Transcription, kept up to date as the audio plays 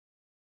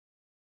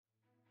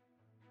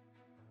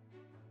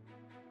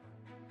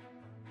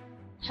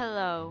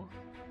Hello.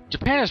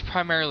 Japan is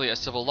primarily a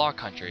civil law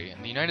country,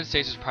 and the United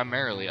States is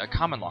primarily a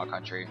common law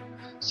country.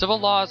 Civil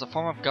law is a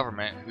form of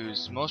government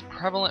whose most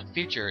prevalent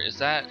feature is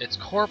that its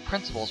core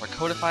principles are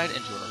codified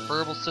into a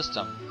referable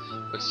system,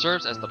 which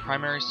serves as the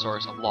primary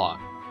source of law.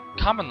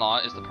 Common law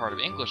is the part of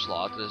English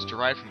law that is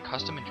derived from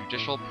custom and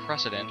judicial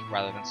precedent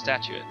rather than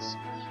statutes.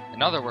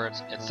 In other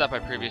words, it's set by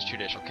previous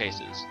judicial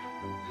cases.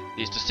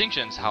 These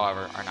distinctions,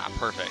 however, are not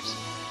perfect.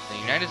 In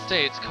the United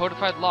States,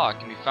 codified law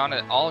can be found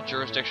at all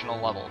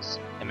jurisdictional levels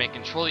and may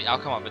control the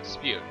outcome of a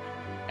dispute.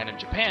 And in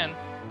Japan,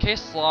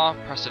 case law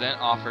precedent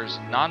offers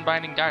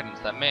non-binding guidance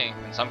that may,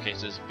 in some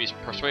cases, be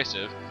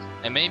persuasive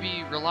and may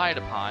be relied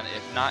upon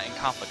if not in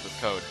conflict with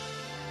code.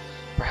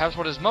 Perhaps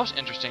what is most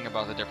interesting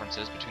about the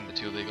differences between the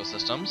two legal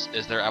systems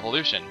is their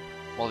evolution.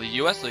 While the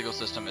US legal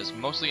system is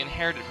mostly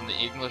inherited from the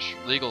English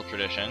legal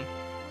tradition,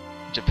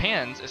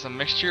 Japan's is a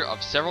mixture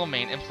of several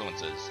main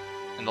influences.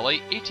 In the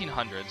late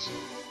 1800s,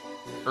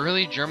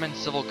 early German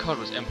civil code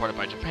was imported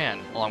by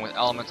Japan, along with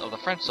elements of the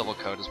French civil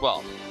code as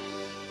well.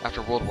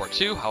 After World War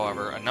II,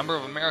 however, a number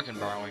of American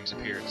borrowings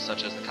appeared,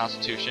 such as the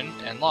Constitution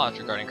and laws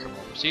regarding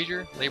criminal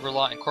procedure, labor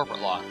law, and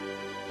corporate law.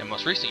 In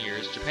most recent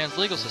years, Japan's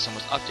legal system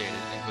was updated,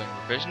 including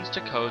revisions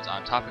to codes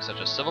on topics such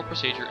as civil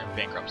procedure and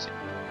bankruptcy.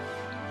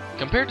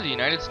 Compared to the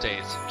United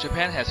States,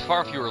 Japan has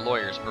far fewer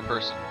lawyers per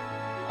person,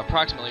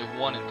 approximately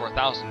 1 in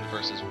 4,000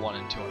 versus 1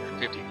 in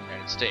 250 in the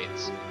United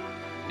States.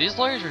 These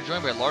lawyers are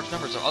joined by large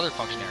numbers of other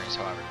functionaries,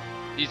 however.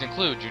 These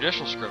include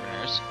judicial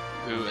scriveners,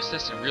 who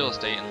assist in real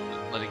estate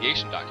and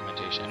litigation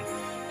documentation,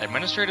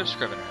 administrative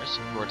scriveners,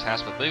 who are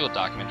tasked with legal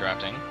document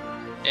drafting,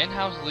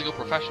 in-house legal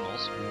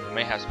professionals, who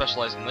may have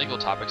specialized in legal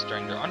topics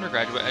during their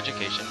undergraduate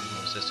education and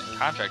who assist in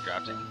contract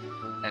drafting,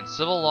 and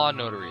civil law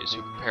notaries,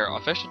 who prepare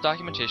official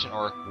documentation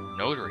or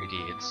notary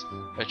deeds,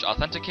 which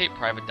authenticate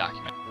private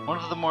documents. One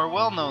of the more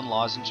well-known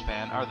laws in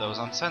Japan are those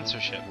on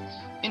censorship.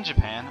 In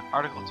Japan,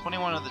 Article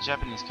 21 of the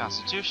Japanese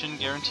Constitution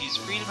guarantees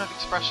freedom of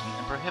expression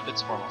and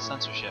prohibits formal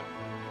censorship.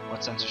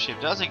 When censorship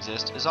does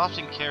exist is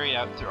often carried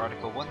out through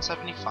Article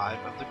 175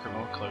 of the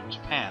Criminal Code of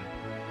Japan.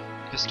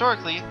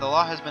 Historically, the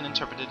law has been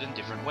interpreted in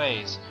different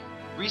ways.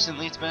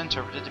 Recently, it's been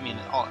interpreted to mean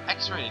that all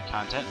X-rated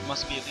content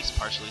must be at least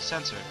partially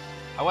censored.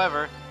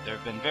 However, there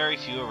have been very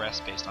few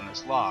arrests based on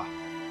this law.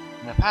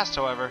 In the past,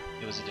 however,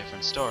 it was a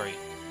different story.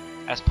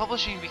 As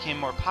publishing became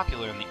more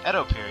popular in the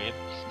Edo period,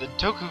 the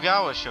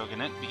Tokugawa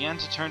shogunate began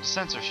to turn to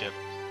censorship.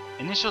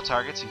 Initial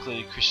targets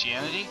included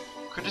Christianity,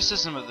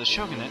 criticism of the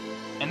shogunate,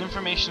 and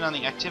information on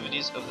the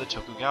activities of the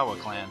Tokugawa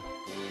clan.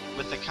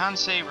 With the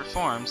Kansei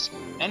reforms,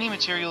 any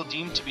material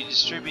deemed to be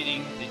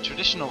distributing the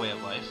traditional way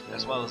of life,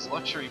 as well as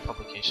luxury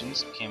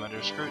publications, came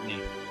under scrutiny.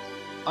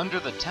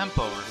 Under the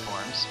Tempo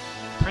reforms,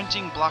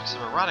 printing blocks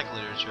of erotic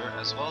literature,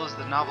 as well as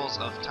the novels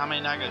of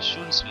Tamenaga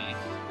Shunsui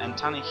and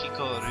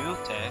Tanehiko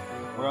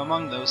Ryute, were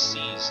among those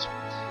seized.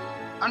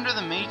 Under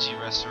the Meiji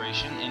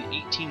Restoration in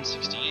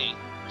 1868,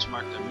 which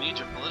marked a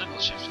major political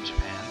shift in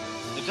Japan,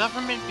 the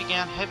government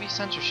began heavy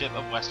censorship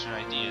of Western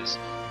ideas,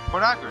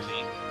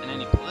 pornography, and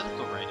any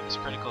political writings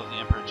critical of the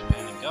Emperor of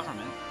Japan and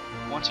government,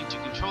 wanting to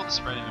control the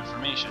spread of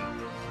information.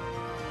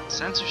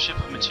 Censorship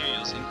of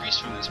materials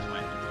increased from this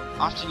point,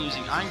 often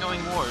using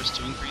ongoing wars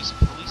to increase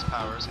police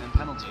powers and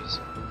penalties.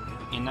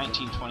 In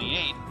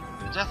 1928,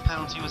 the death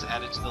penalty was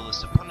added to the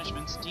list of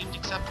punishments deemed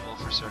acceptable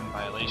for certain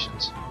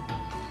violations.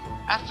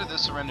 After the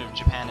surrender of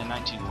Japan in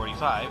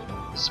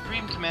 1945, the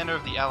Supreme Commander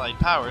of the Allied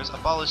Powers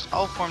abolished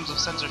all forms of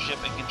censorship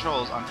and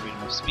controls on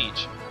freedom of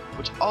speech,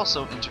 which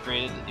also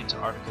integrated into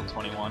Article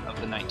 21 of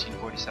the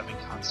 1947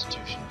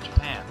 Constitution of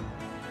Japan.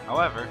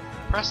 However,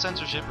 press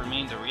censorship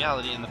remained a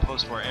reality in the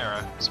post-war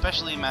era,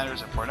 especially in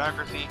matters of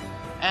pornography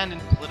and in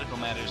political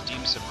matters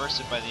deemed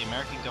subversive by the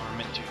American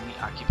government during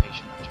the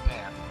occupation of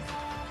Japan.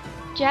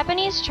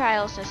 Japanese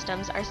trial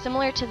systems are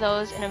similar to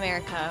those in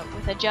America,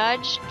 with a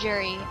judge,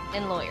 jury,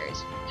 and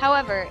lawyers.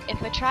 However,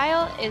 if a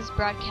trial is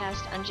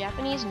broadcast on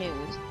Japanese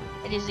news,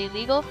 it is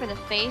illegal for the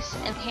face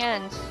and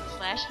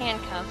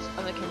hands/handcuffs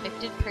of a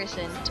convicted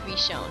person to be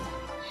shown,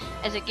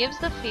 as it gives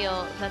the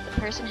feel that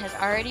the person has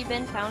already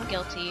been found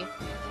guilty,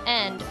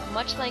 and,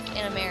 much like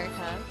in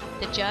America,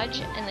 the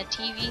judge and the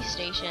TV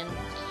station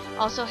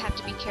also have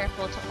to be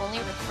careful to only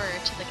refer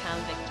to the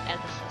convict as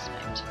a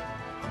suspect.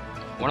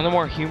 One of the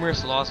more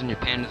humorous laws in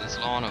Japan is this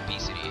law on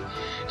obesity.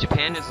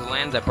 Japan is the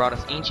land that brought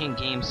us ancient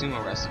game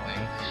sumo wrestling,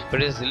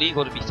 but it is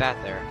illegal to be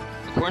fat there.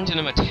 According to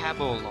the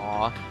Metabo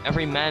law,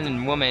 every man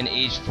and woman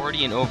aged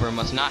 40 and over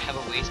must not have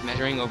a waist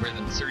measuring over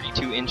than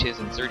 32 inches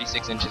and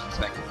 36 inches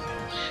respectively.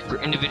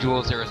 For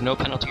individuals, there is no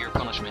penalty or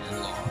punishment in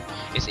the law.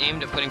 It's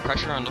aimed at putting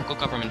pressure on local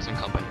governments and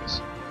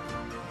companies.